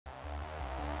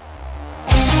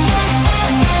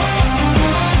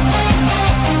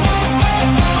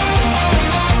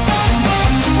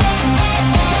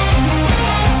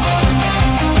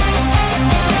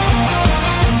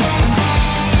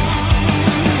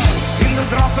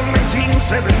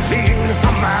17,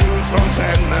 a man from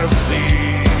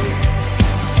Tennessee.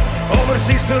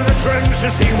 Overseas to the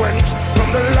trenches he went,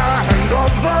 from the land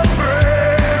of the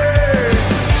free.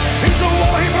 Into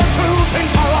war he brought two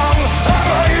things along, a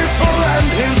rifle and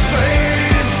his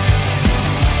faith.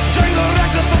 Joined the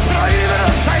ranks as a private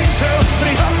assigned to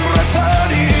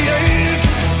 338.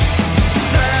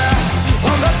 There,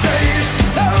 on that day,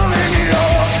 Alvin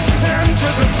York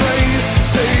entered the fray,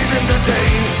 saving the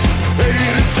day,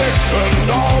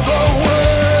 82nd